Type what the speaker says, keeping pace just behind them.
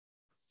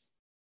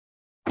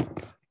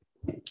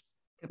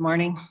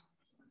morning.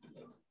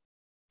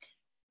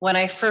 When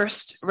I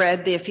first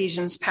read the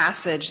Ephesians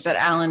passage that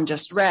Alan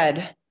just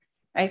read,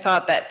 I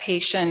thought that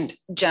patient,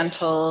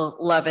 gentle,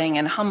 loving,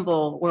 and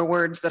humble were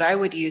words that I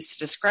would use to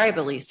describe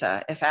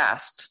Elisa if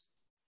asked.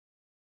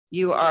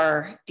 You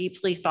are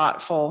deeply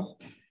thoughtful,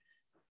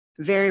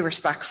 very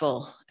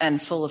respectful,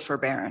 and full of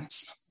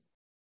forbearance.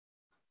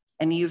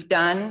 And you've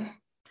done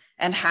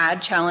and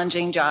had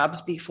challenging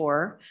jobs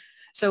before.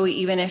 So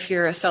even if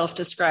you're a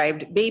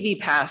self-described baby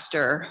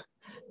pastor,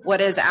 what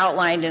is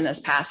outlined in this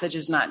passage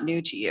is not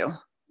new to you.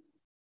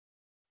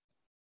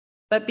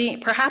 But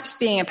perhaps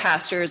being a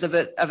pastor is of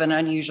an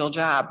unusual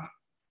job.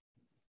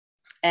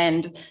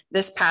 And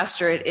this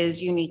pastorate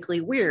is uniquely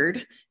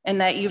weird in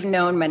that you've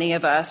known many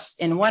of us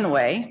in one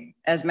way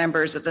as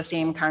members of the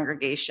same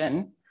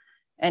congregation,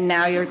 and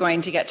now you're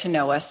going to get to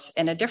know us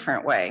in a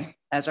different way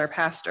as our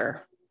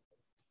pastor.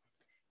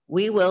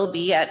 We will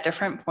be at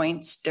different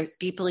points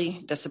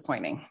deeply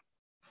disappointing.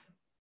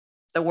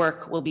 The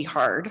work will be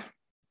hard,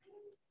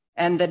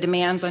 and the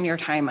demands on your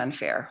time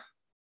unfair.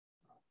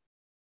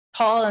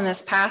 Paul in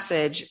this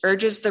passage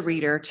urges the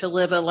reader to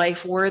live a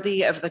life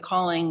worthy of the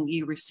calling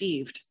you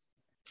received.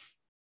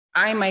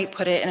 I might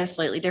put it in a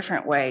slightly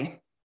different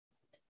way.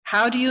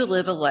 How do you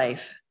live a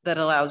life that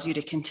allows you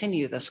to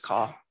continue this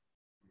call?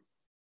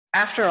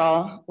 After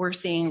all, we're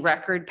seeing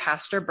record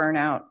pastor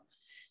burnout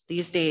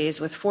these days,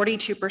 with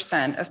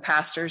 42% of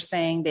pastors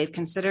saying they've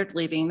considered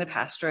leaving the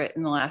pastorate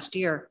in the last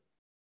year.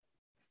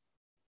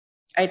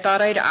 I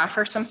thought I'd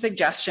offer some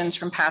suggestions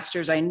from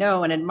pastors I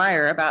know and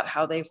admire about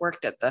how they've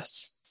worked at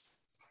this.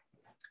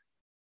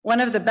 One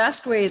of the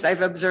best ways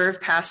I've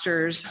observed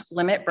pastors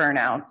limit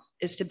burnout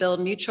is to build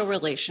mutual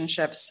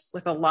relationships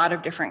with a lot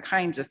of different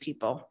kinds of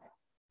people.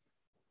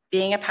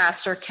 Being a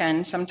pastor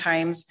can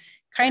sometimes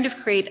kind of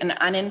create an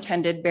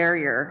unintended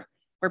barrier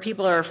where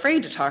people are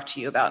afraid to talk to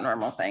you about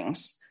normal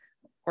things,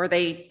 or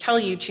they tell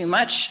you too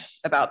much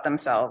about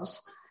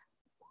themselves,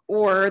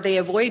 or they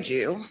avoid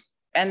you,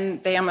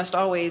 and they almost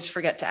always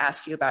forget to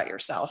ask you about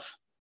yourself.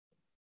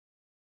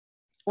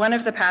 One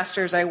of the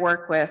pastors I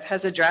work with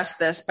has addressed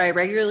this by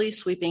regularly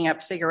sweeping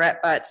up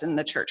cigarette butts in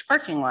the church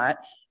parking lot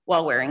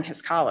while wearing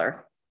his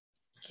collar.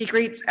 He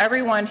greets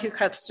everyone who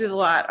cuts through the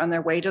lot on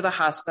their way to the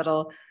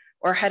hospital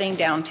or heading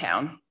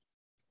downtown.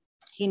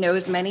 He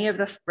knows many of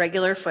the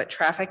regular foot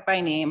traffic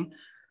by name,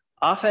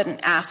 often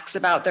asks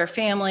about their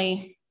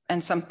family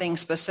and something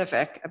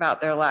specific about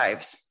their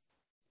lives.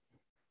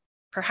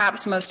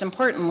 Perhaps most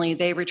importantly,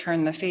 they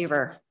return the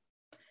favor,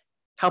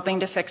 helping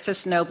to fix a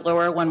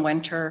snowblower one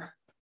winter,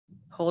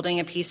 holding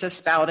a piece of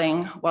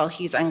spouting while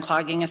he's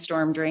unclogging a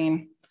storm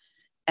drain,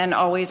 and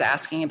always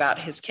asking about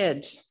his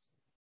kids.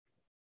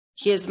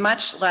 He is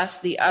much less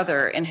the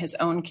other in his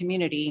own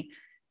community,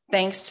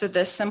 thanks to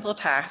this simple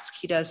task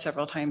he does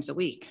several times a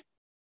week.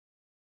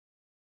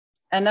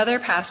 Another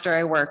pastor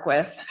I work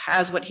with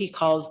has what he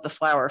calls the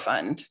flower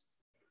fund.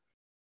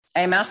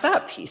 I mess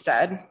up, he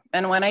said,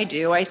 and when I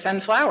do, I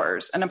send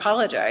flowers and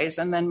apologize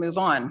and then move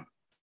on.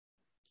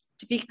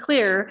 To be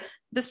clear,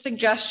 this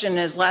suggestion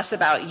is less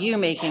about you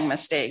making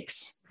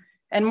mistakes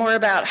and more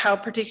about how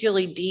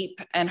particularly deep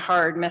and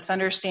hard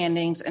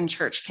misunderstandings in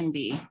church can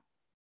be.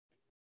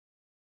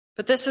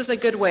 But this is a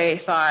good way,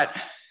 thought,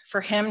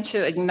 for him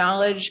to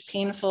acknowledge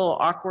painful,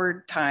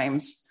 awkward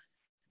times,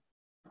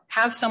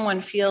 have someone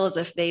feel as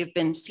if they've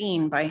been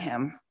seen by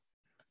him,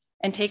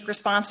 and take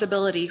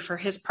responsibility for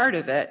his part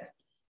of it,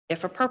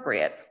 if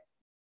appropriate.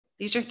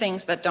 These are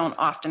things that don't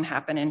often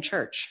happen in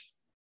church.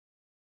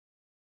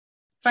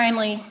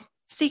 Finally,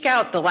 seek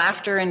out the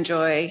laughter and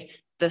joy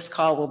this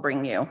call will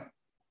bring you.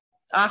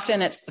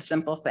 Often it's the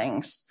simple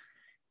things.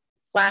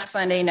 Last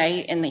Sunday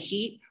night in the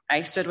heat,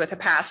 I stood with a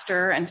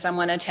pastor and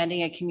someone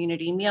attending a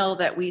community meal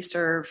that we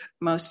serve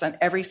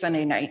every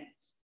Sunday night.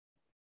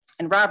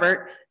 And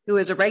Robert, who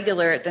is a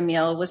regular at the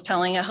meal, was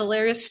telling a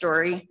hilarious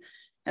story,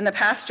 and the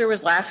pastor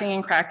was laughing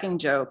and cracking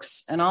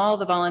jokes, and all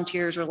the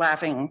volunteers were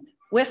laughing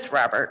with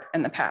Robert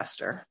and the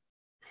pastor.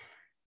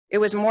 It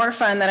was more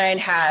fun than I'd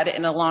had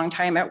in a long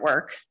time at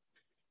work,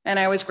 and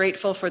I was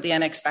grateful for the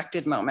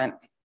unexpected moment.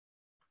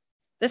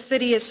 This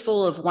city is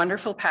full of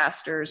wonderful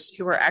pastors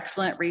who are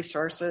excellent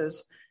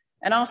resources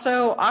and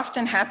also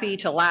often happy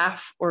to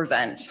laugh or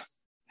vent.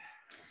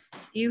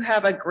 You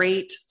have a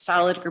great,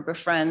 solid group of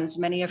friends,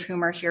 many of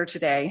whom are here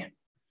today,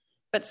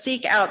 but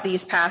seek out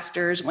these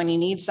pastors when you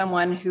need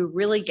someone who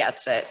really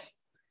gets it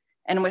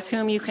and with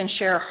whom you can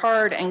share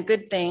hard and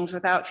good things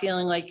without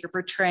feeling like you're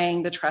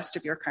betraying the trust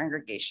of your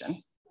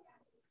congregation.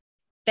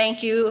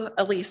 Thank you,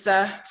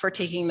 Elisa, for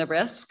taking the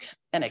risk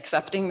and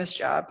accepting this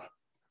job.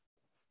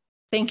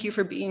 Thank you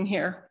for being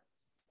here.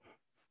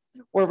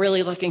 We're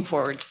really looking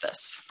forward to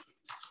this.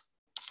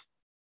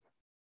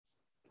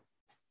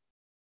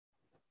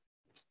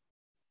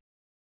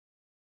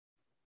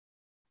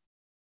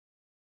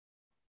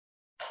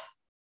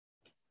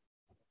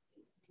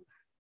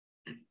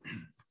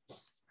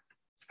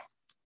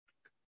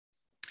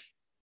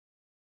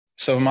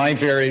 So my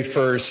very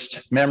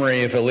first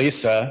memory of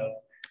Elisa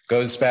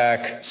goes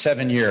back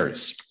 7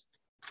 years.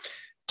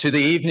 to the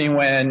evening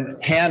when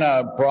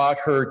Hannah brought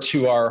her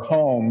to our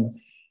home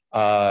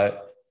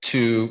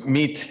to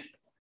meet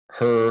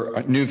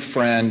her new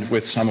friend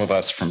with some of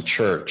us from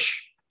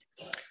church.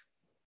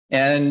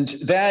 And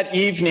that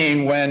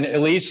evening when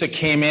Elisa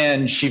came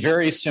in, she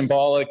very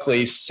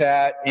symbolically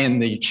sat in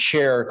the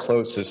chair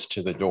closest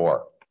to the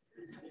door.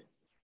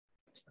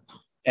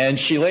 And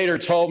she later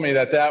told me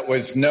that that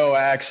was no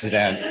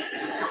accident.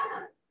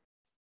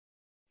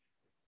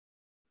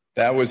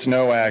 That was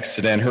no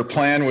accident. Her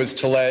plan was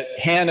to let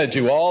Hannah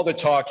do all the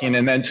talking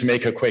and then to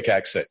make a quick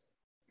exit.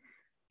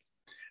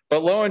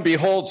 But lo and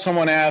behold,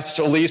 someone asked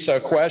Elisa a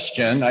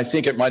question. I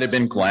think it might have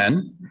been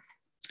Glenn.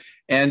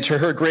 And to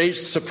her great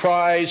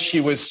surprise, she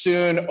was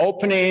soon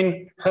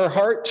opening her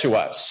heart to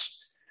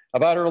us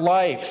about her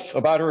life,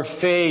 about her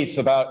faith,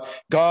 about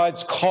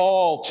God's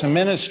call to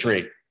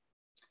ministry,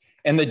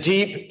 and the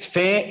deep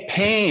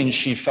pain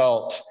she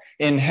felt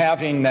in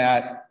having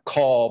that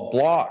call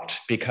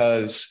blocked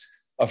because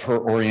of her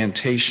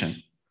orientation.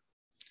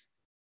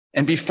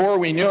 And before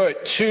we knew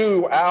it,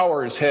 2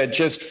 hours had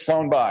just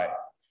flown by,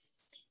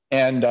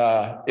 and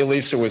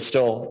Elisa was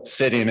still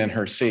sitting in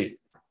her seat.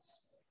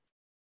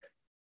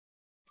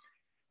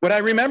 What I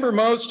remember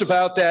most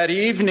about that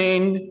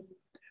evening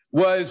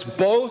was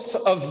both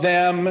of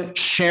them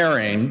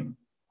sharing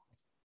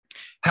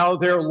how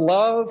their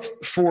love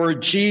for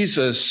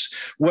Jesus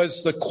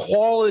was the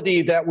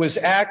quality that was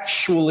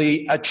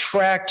actually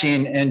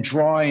attracting and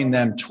drawing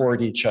them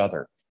toward each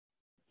other.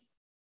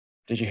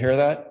 Did you hear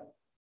that?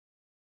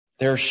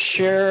 Their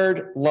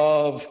shared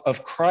love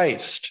of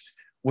Christ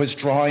was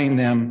drawing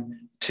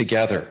them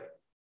together.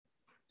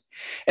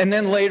 And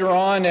then later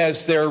on,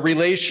 as their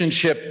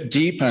relationship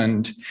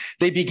deepened,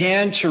 they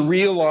began to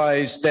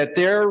realize that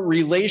their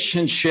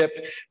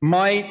relationship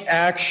might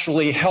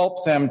actually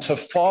help them to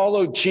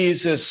follow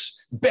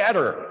Jesus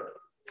better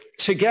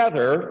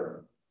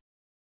together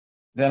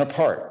than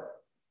apart.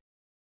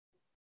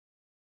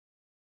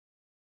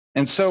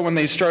 And so when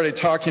they started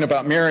talking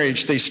about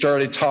marriage, they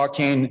started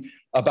talking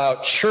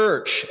about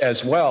church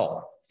as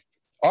well,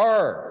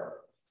 our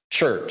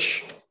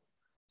church.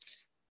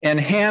 And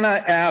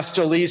Hannah asked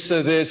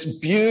Elisa this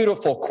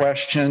beautiful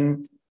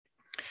question: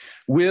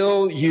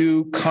 will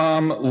you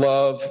come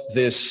love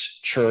this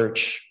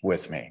church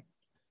with me?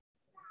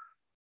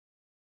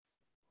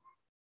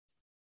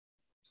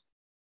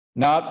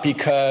 Not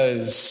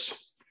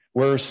because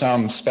we're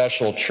some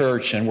special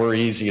church and we're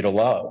easy to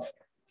love,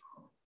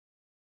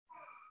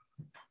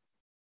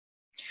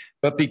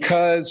 but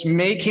because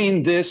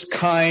making this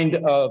kind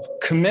of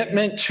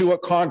commitment to a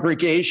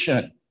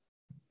congregation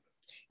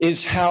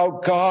is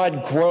how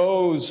God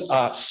grows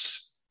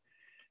us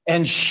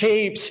and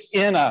shapes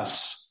in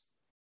us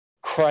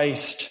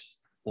Christ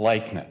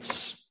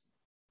likeness.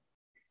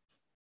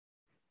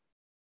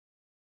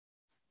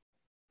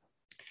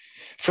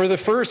 For the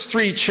first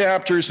 3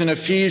 chapters in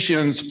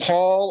Ephesians,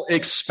 Paul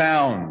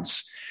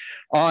expounds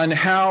on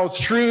how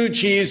through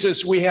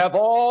Jesus we have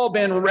all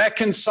been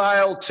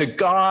reconciled to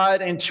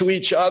God and to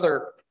each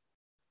other.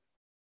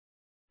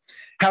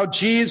 How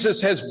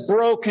Jesus has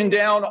broken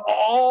down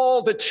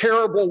all the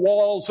terrible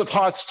walls of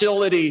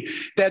hostility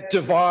that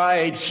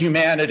divide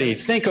humanity.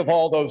 Think of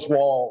all those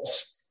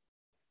walls.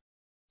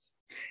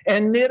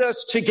 And knit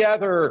us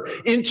together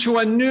into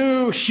a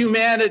new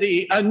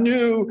humanity, a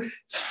new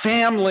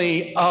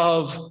family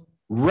of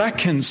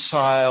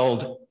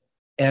reconciled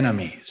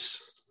enemies.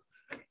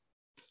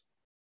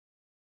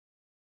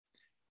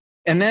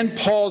 And then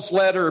Paul's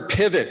letter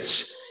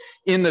pivots.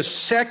 In the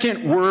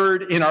second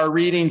word in our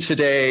reading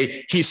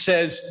today, he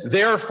says,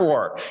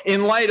 therefore,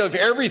 in light of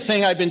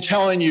everything I've been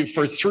telling you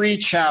for 3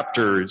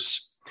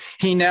 chapters,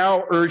 he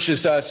now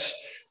urges us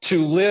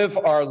to live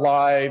our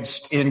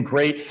lives in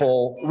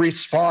grateful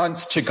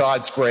response to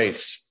God's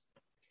grace,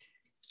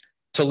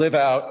 to live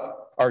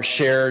out our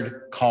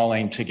shared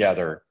calling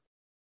together.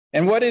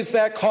 And what is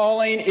that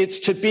calling? It's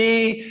to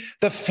be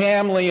the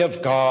family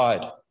of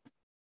God.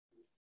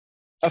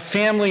 A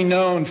family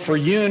known for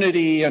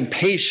unity and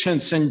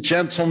patience and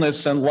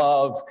gentleness and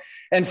love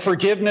and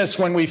forgiveness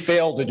when we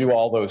fail to do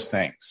all those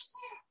things.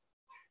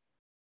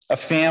 A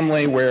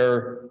family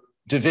where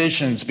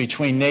divisions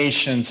between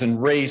nations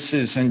and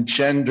races and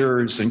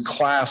genders and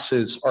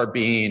classes are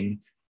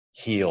being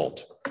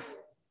healed.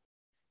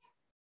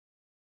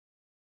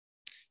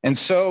 And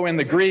so in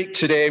the Greek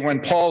today,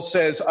 when Paul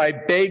says, I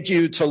beg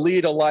you to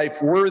lead a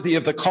life worthy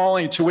of the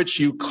calling to which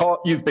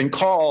you've been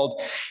called,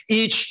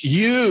 each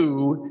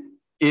you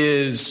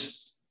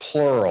is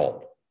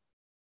plural.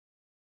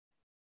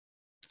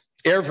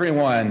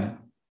 Everyone,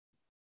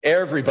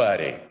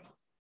 everybody,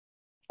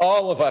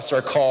 all of us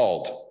are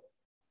called.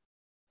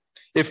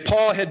 If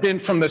Paul had been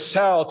from the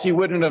South, he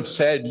wouldn't have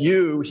said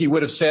you, he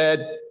would have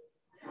said,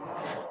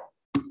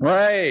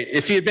 right.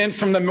 If he had been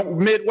from the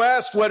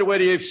Midwest, what would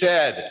he have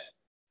said?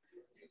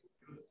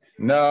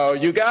 No,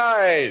 you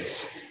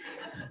guys.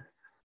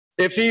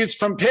 If he's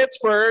from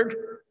Pittsburgh,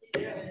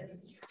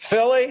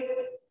 Philly,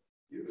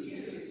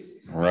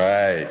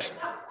 right.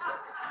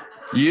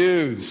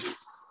 Use.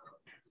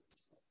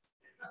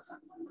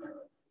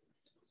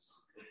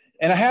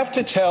 And I have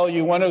to tell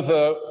you, one of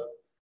the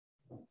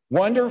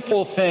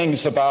wonderful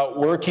things about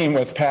working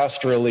with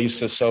Pastor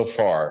Elisa so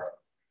far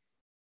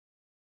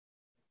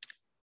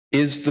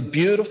is the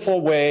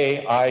beautiful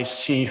way I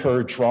see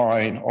her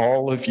drawing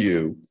all of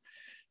you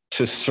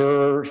to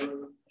serve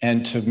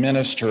and to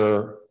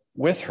minister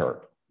with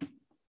her.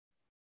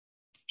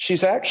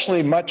 She's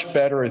actually much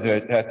better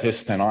at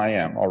this than I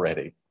am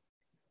already.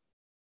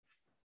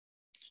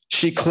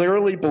 She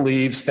clearly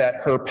believes that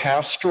her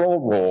pastoral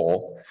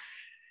role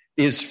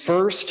is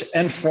first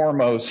and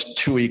foremost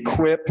to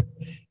equip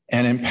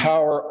and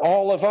empower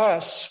all of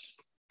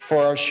us for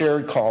our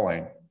shared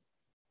calling.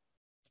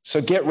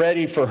 So get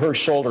ready for her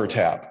shoulder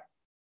tap.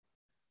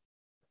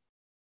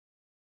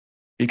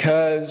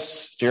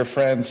 Because, dear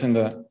friends, in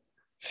the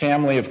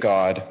family of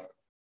God,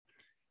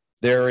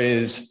 there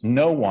is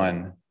no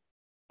one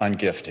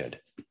ungifted.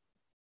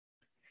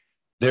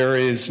 There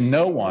is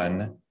no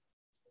one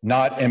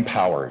not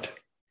empowered.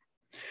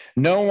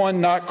 No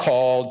one not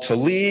called to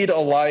lead a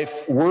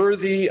life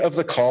worthy of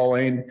the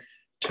calling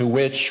to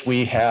which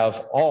we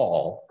have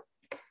all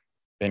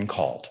been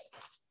called.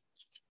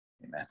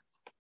 Amen.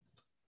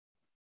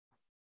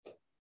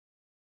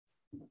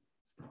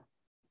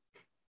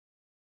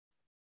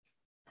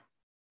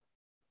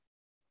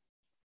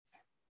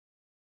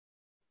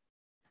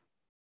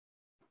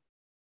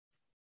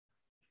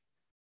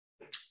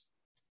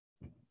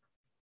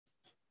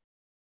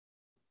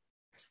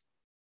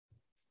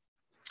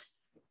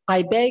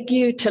 I beg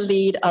you to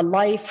lead a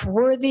life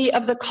worthy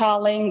of the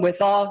calling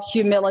with all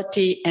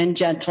humility and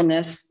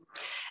gentleness.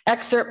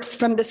 Excerpts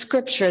from the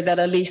scripture that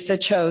Elisa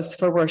chose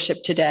for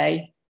worship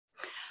today.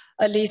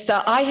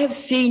 Elisa, I have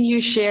seen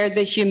you share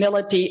the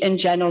humility and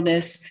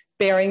gentleness,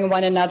 bearing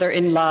one another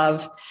in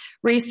love,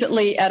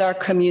 recently at our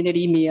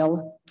community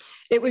meal.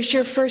 It was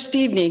your first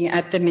evening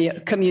at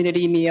the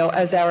community meal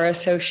as our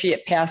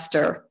associate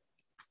pastor.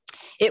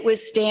 It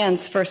was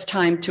Stan's first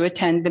time to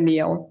attend the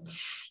meal.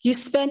 You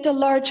spent a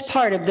large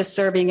part of the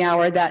serving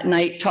hour that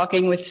night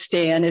talking with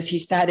Stan as he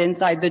sat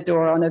inside the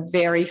door on a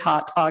very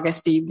hot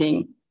August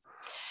evening.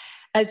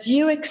 As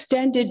you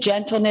extended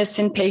gentleness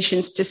and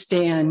patience to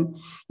Stan,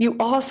 you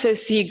also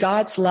see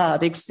God's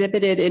love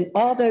exhibited in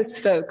all those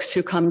folks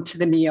who come to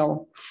the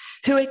meal,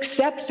 who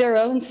accept their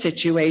own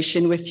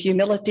situation with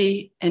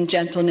humility and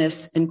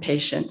gentleness and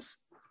patience.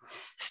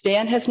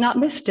 Stan has not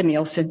missed a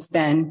meal since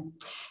then.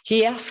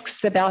 He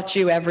asks about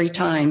you every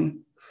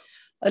time.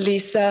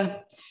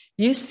 Elisa,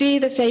 you see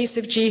the face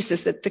of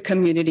Jesus at the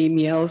community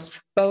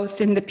meals,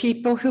 both in the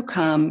people who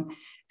come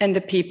and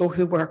the people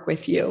who work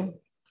with you.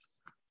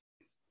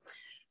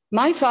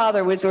 My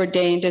father was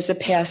ordained as a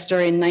pastor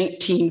in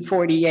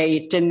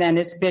 1948 and then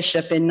as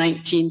bishop in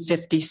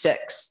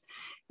 1956.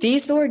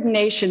 These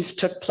ordinations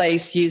took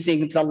place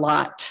using the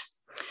lot.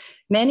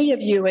 Many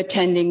of you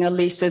attending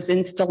Elisa's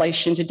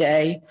installation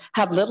today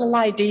have little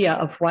idea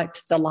of what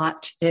the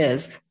lot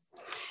is.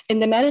 In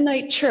the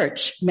Mennonite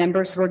church,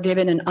 members were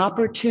given an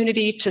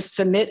opportunity to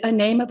submit a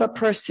name of a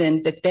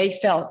person that they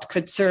felt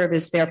could serve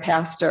as their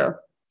pastor.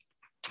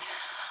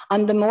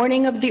 On the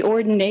morning of the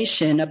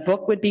ordination, a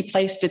book would be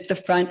placed at the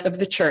front of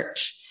the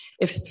church.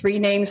 If 3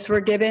 names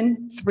were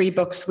given, 3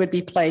 books would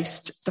be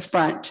placed at the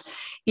front,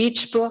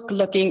 each book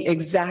looking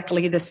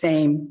exactly the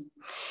same.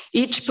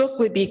 Each book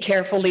would be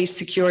carefully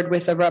secured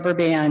with a rubber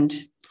band.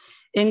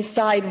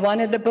 Inside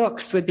one of the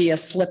books would be a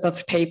slip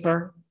of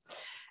paper.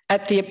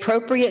 At the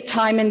appropriate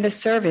time in the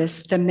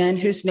service, the men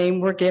whose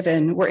name were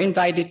given were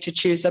invited to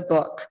choose a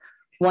book,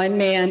 1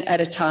 man at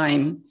a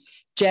time.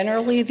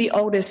 Generally, the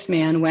oldest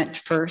man went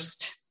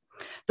first.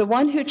 The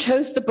one who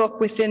chose the book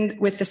with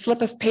the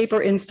slip of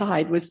paper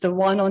inside was the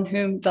one on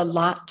whom the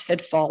lot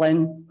had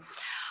fallen.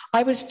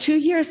 I was 2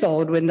 years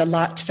old when the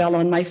lot fell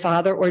on my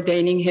father,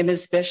 ordaining him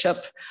as bishop.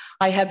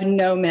 I have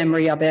no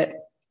memory of it.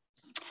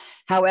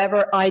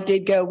 However, I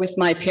did go with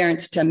my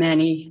parents to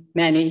many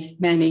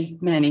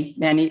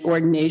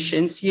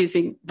ordinations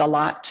using the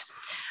lot.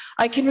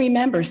 I can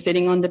remember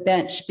sitting on the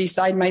bench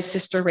beside my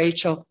sister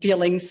Rachel,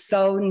 feeling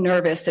so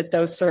nervous at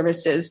those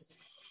services.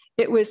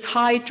 It was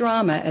high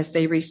drama as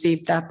they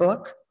received that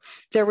book.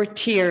 There were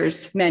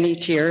tears, many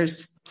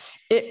tears.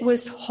 It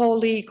was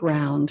holy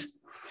ground.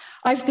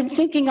 I've been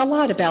thinking a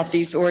lot about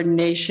these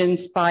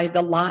ordinations by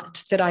the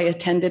lot that I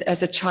attended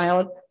as a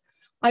child.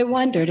 I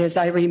wondered as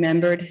I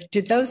remembered,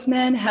 did those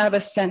men have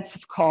a sense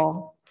of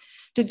call?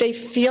 Did they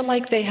feel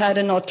like they had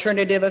an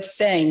alternative of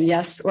saying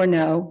yes or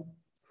no?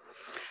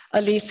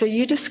 Elisa,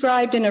 you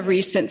described in a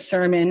recent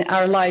sermon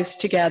our lives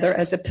together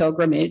as a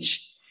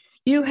pilgrimage.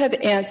 You have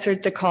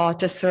answered the call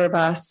to serve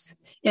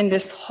us in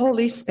this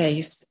holy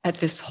space at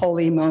this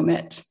holy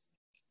moment.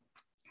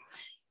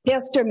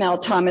 Pastor Mel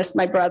Thomas,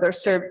 my brother,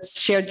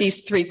 shared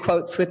these 3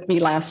 quotes with me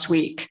last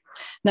week.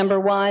 Number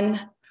 1,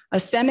 a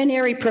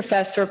seminary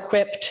professor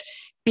quipped,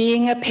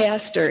 "Being a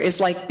pastor is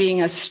like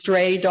being a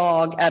stray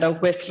dog at a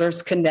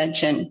Whistler's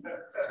convention."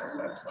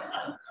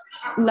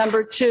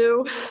 Number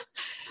 2,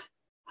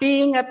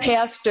 Being a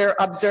pastor,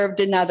 observed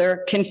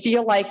another, can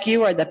feel like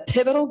you are the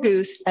pivotal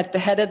goose at the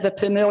head of the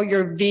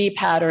familiar V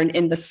pattern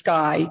in the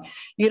sky.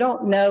 You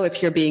don't know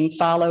if you're being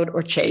followed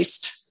or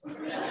chased.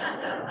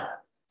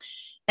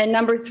 And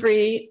number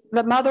 3,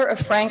 the mother of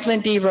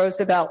Franklin D.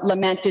 Roosevelt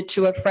lamented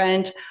to a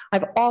friend,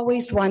 "I've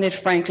always wanted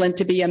Franklin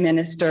to be a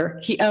minister.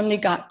 He only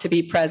got to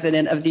be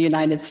president of the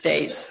United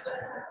States."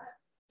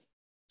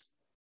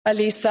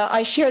 Elisa,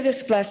 I share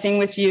this blessing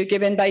with you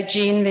given by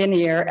Jean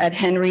Vanier at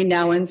Henry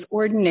Nouwen's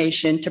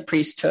ordination to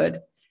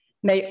priesthood.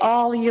 May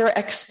all your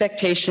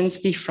expectations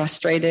be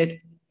frustrated.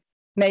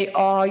 May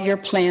all your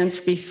plans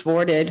be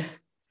thwarted.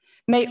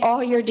 May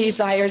all your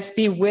desires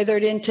be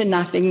withered into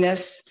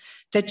nothingness,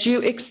 that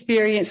you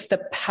experience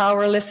the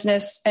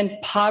powerlessness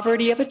and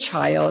poverty of a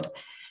child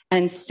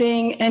and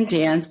sing and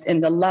dance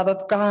in the love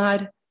of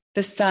God,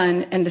 the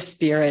Son, and the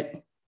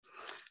Spirit.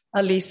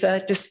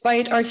 Elisa,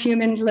 despite our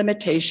human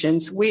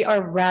limitations, we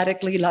are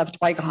radically loved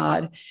by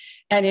God.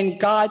 And in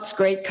God's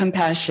great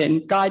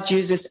compassion, God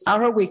uses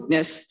our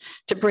weakness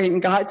to bring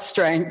God's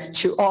strength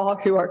to all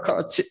who are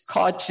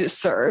called to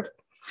serve.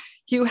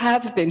 You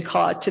have been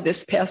called to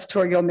this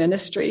pastoral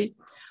ministry.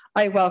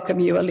 I welcome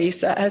you,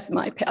 Elisa, as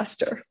my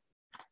pastor.